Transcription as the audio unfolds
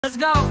Let's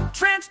go!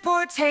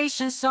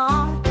 Transportation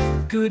song,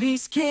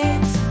 Goodys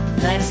kids.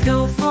 Let's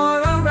go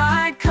for a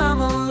ride,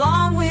 come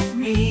along with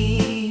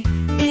me.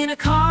 In a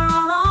car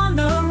or on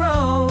the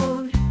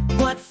road,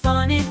 what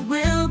fun it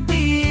will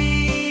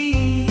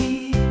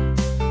be.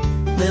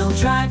 We'll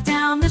drive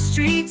down the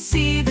street,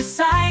 see the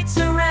sights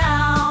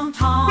around.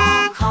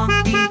 Honk,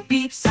 honk, beep,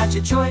 beep, such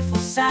a joyful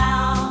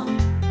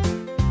sound.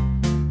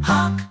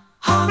 Honk,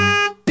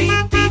 honk,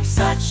 beep, beep,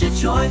 such a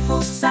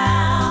joyful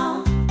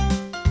sound.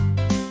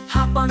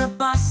 Hop on a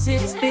bus,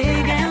 it's big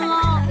and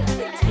long,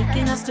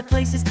 taking us to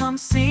places, come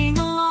sing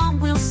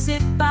along. We'll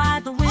sit by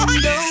the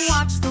window,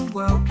 watch the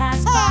world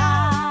pass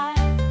by.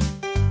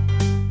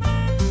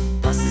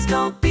 Buses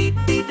go beep,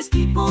 beep as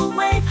people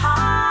wave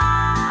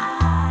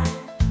high.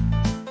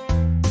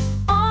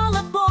 All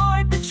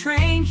aboard the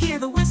train, hear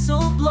the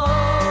whistle blow.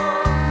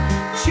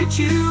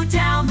 Choo-choo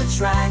down the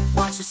track,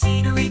 watch the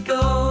scenery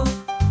go.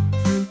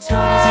 Through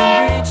tunnels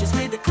and bridges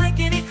with the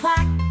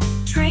clickety-clack.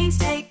 Trains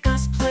take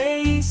us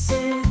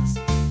places,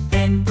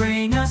 then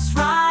bring us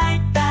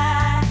right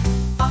back.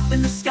 Up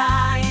in the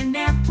sky, an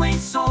airplane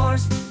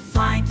soars,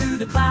 flying through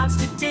the clouds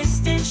to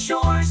distant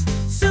shores.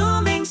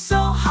 Zooming so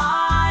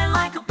high,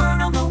 like a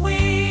bird on the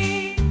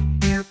wing.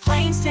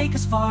 Airplanes take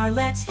us far,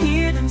 let's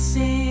hear them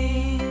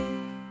sing.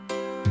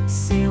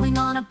 Sailing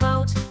on a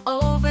boat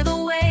over the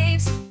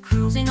waves,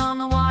 cruising on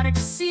the water to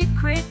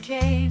secret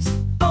caves.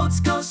 Boats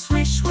go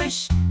swish,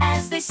 swish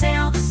as they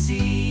sail the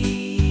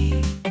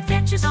sea.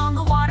 Adventures on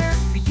the water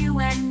for you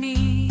and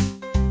me.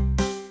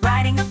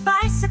 Riding a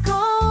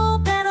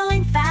bicycle,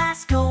 pedaling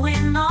fast,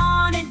 going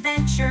on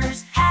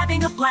adventures,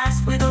 having a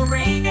blast with a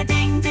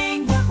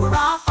ring-a-ding-ding. We're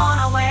off on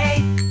our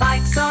way.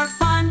 Bikes are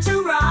fun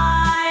to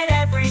ride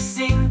every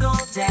single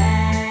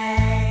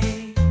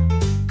day.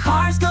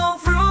 Cars go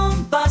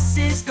vroom,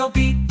 buses go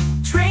beep,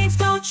 trains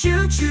go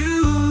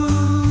choo-choo.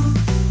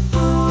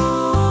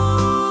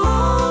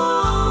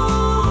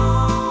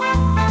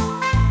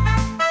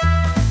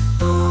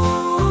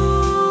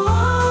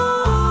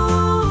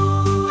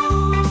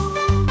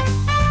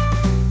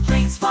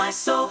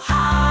 So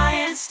high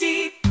and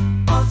steep,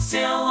 boats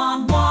sail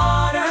on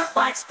water,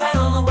 bikes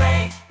pedal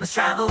away. Let's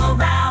travel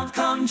around,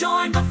 come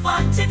join the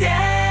fun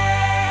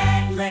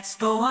today. Let's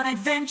go on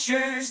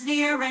adventures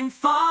near and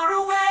far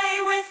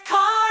away, with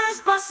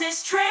cars,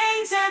 buses,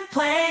 trains, and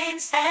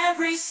planes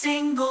every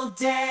single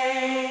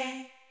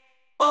day.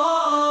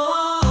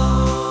 Oh,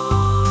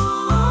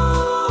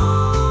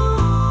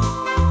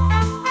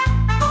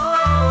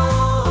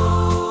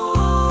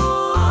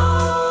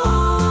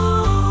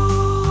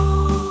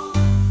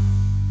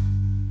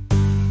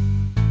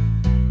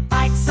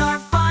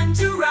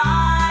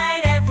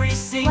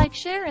 like,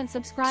 share, and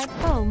subscribe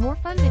for more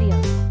fun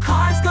videos.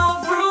 Cars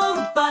go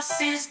vroom,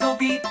 buses go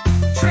beep,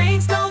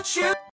 trains go choo.